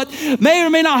about what may or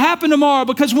may not happen tomorrow,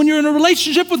 because when you're in a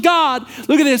relationship with God,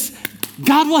 look at this,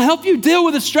 God will help you deal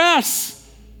with the stress.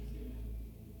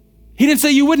 He didn't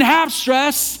say you wouldn't have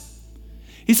stress.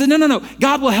 He said, no.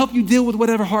 God will help you deal with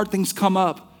whatever hard things come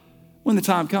up when the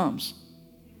time comes.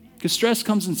 Because stress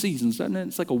comes in seasons, doesn't it?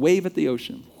 It's like a wave at the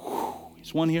ocean.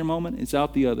 It's one here moment, it's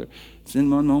out the other. It's in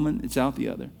one moment, it's out the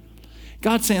other.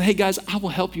 God's saying, hey guys, I will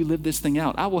help you live this thing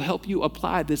out. I will help you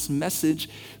apply this message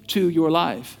to your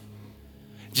life.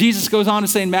 Jesus goes on to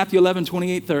say in Matthew 11,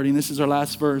 28, 30, and this is our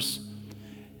last verse.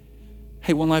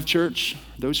 Hey, One Life Church,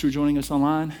 those who are joining us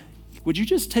online, would you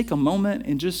just take a moment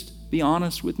and just be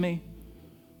honest with me?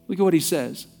 Look at what he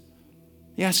says.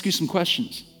 He asks you some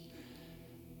questions.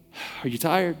 Are you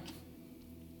tired?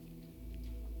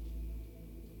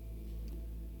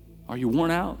 Are you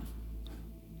worn out?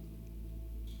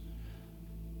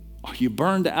 Are you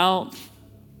burned out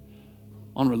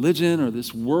on religion or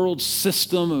this world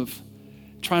system of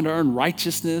trying to earn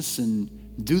righteousness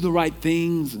and do the right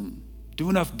things and do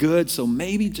enough good so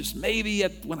maybe, just maybe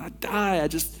when I die, I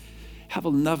just have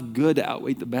enough good to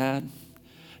outweigh the bad?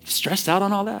 You stressed out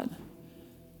on all that?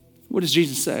 What does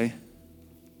Jesus say?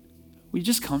 Will you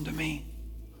just come to me?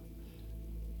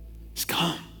 Just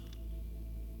come.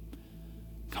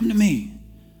 Come to me.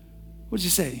 What does he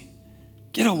say?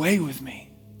 Get away with me.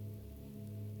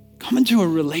 Come into a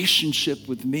relationship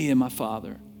with me and my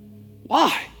Father.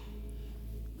 Why?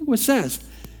 Look what it says.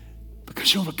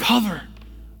 Because you'll recover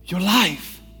your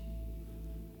life.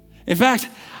 In fact,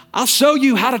 I'll show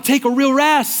you how to take a real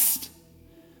rest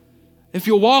if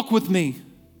you'll walk with me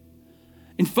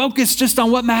and focus just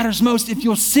on what matters most. If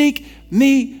you'll seek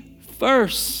me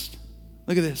first.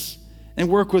 Look at this. And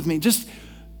work with me. Just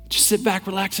sit back,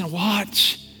 relax, and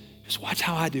watch. Just watch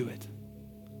how I do it.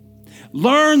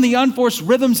 Learn the unforced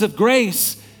rhythms of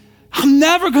grace. I'm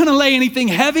never going to lay anything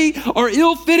heavy or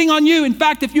ill-fitting on you. In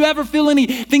fact, if you ever feel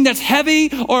anything that's heavy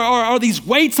or these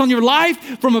weights on your life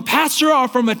from a pastor or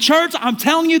from a church, I'm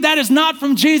telling you that is not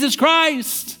from Jesus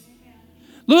Christ.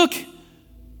 Look,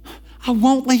 I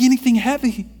won't lay anything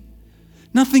heavy.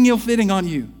 Nothing ill-fitting on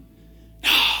you.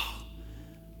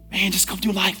 Man, just come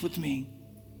do life with me.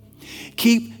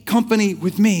 Keep company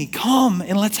with me. Come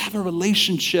and let's have a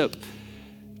relationship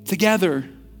together.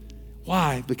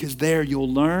 Why? Because there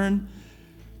you'll learn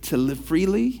to live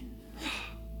freely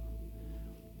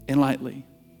and lightly.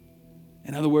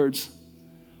 In other words,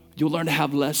 you'll learn to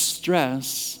have less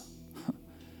stress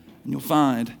and you'll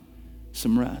find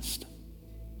some rest.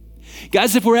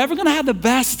 Guys, if we're ever going to have the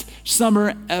best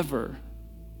summer ever,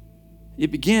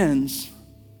 it begins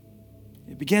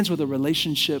with a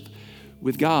relationship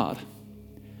with God.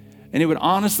 And it would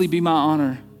honestly be my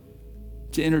honor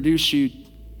to introduce you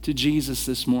to Jesus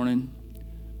this morning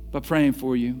by praying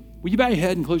for you. Will you bow your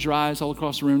head and close your eyes all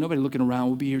across the room? Nobody looking around.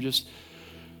 We'll be here just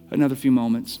another few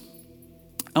moments.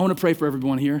 I want to pray for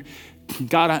everyone here.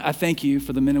 God, I thank you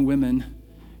for the men and women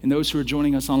and those who are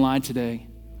joining us online today.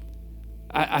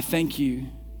 I thank you.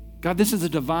 God, this is a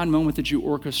divine moment that you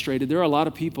orchestrated. There are a lot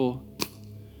of people,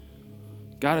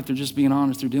 God, if they're just being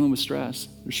honest, they're dealing with stress.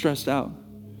 They're stressed out.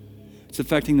 It's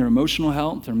affecting their emotional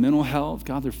health, their mental health,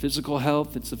 God, their physical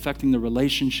health. It's affecting their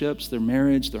relationships, their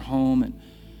marriage, their home. And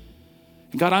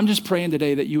God, I'm just praying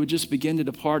today that you would just begin to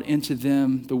depart into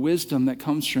them the wisdom that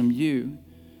comes from you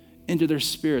into their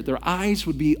spirit. Their eyes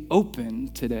would be open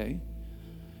today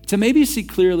to maybe see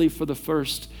clearly for the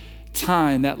first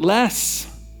time that less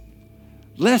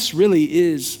really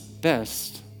is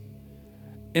best.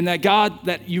 And that God,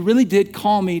 that you really did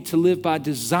call me to live by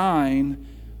design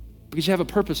because you have a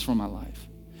purpose for my life.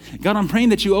 God, I'm praying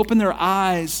that you open their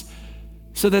eyes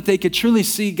so that they could truly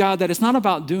see, God, that it's not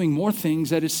about doing more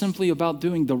things, that it's simply about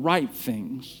doing the right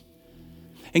things.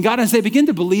 And God, as they begin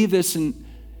to believe this and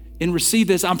receive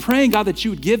this, I'm praying, God, that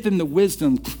you would give them the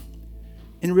wisdom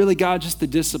and really, God, just the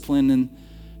discipline and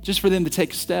just for them to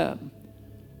take a step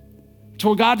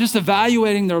toward, God, just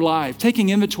evaluating their life, taking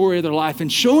inventory of their life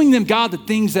and showing them, God, the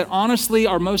things that honestly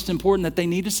are most important that they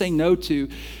need to say no to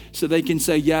so they can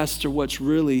say yes to what's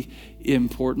really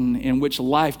important and which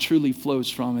life truly flows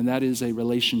from, and that is a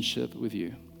relationship with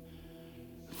you.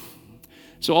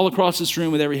 So all across this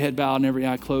room with every head bowed and every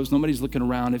eye closed, nobody's looking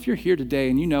around. If you're here today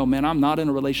and you know, man, I'm not in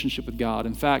a relationship with God.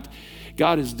 In fact,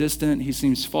 God is distant. He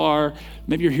seems far.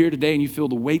 Maybe you're here today and you feel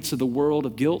the weights of the world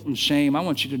of guilt and shame. I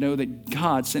want you to know that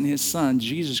God sent his son,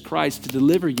 Jesus Christ, to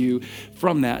deliver you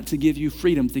from that, to give you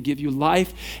freedom, to give you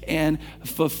life and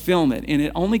fulfillment. And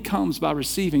it only comes by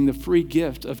receiving the free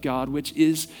gift of God, which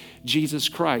is Jesus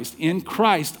Christ. In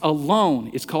Christ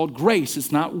alone, it's called grace.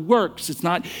 It's not works. It's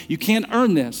not, you can't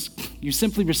earn this. You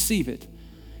simply receive it.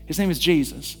 His name is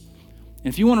Jesus.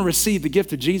 And if you want to receive the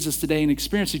gift of Jesus today and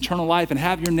experience eternal life and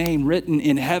have your name written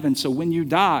in heaven, so when you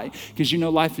die, because you know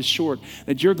life is short,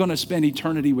 that you're going to spend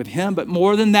eternity with him, but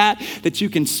more than that, that you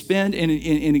can spend and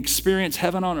experience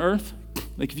heaven on earth.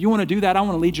 Like if you want to do that, I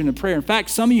want to lead you in a prayer. In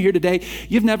fact, some of you here today,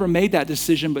 you've never made that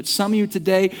decision, but some of you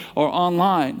today are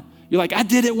online. You're like, I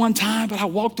did it one time, but I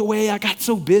walked away. I got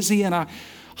so busy, and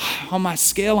on my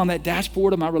scale, on that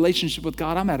dashboard of my relationship with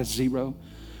God, I'm at a 0.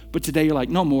 But today you're like,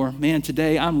 no more. Man,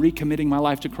 today I'm recommitting my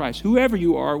life to Christ. Whoever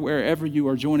you are, wherever you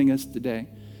are joining us today,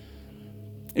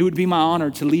 it would be my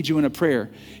honor to lead you in a prayer.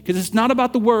 Because it's not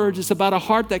about the words, it's about a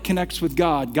heart that connects with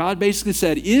God. God basically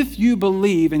said, if you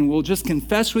believe and will just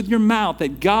confess with your mouth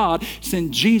that God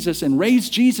sent Jesus and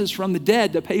raised Jesus from the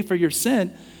dead to pay for your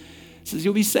sin, it says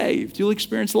you'll be saved. You'll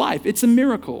experience life. It's a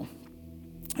miracle.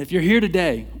 If you're here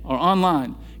today or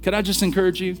online, could I just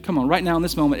encourage you? Come on, right now in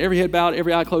this moment, every head bowed,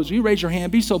 every eye closed. Will you raise your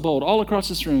hand? Be so bold all across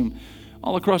this room.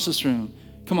 All across this room.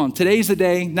 Come on, today's the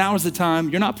day. Now is the time.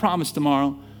 You're not promised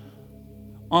tomorrow.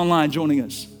 Online joining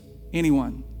us.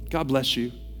 Anyone. God bless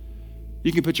you.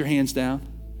 You can put your hands down.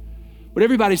 Would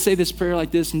everybody say this prayer like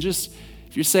this? And just,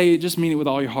 if you say it, just mean it with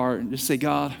all your heart. And just say,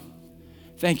 God,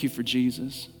 thank you for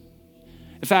Jesus.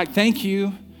 In fact, thank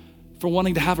you for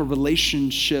wanting to have a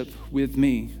relationship with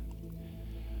me.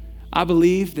 I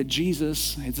believe that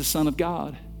Jesus is the Son of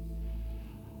God.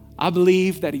 I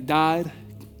believe that he died,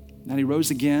 that he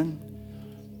rose again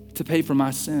to pay for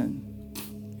my sin.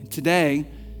 And today,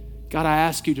 God, I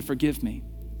ask you to forgive me,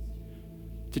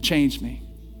 to change me.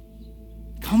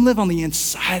 Come live on the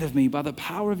inside of me by the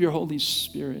power of your Holy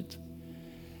Spirit.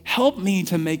 Help me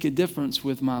to make a difference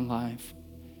with my life.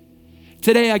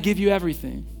 Today, I give you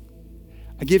everything.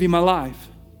 I give you my life.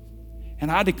 And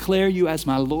I declare you as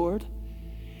my Lord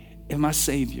and my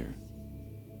Savior.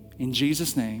 In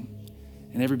Jesus' name.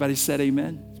 And everybody said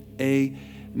amen.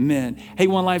 Amen. Hey,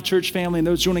 One Life Church family and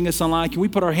those joining us online, can we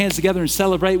put our hands together and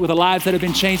celebrate with the lives that have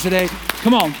been changed today?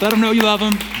 Come on, let them know you love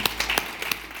them.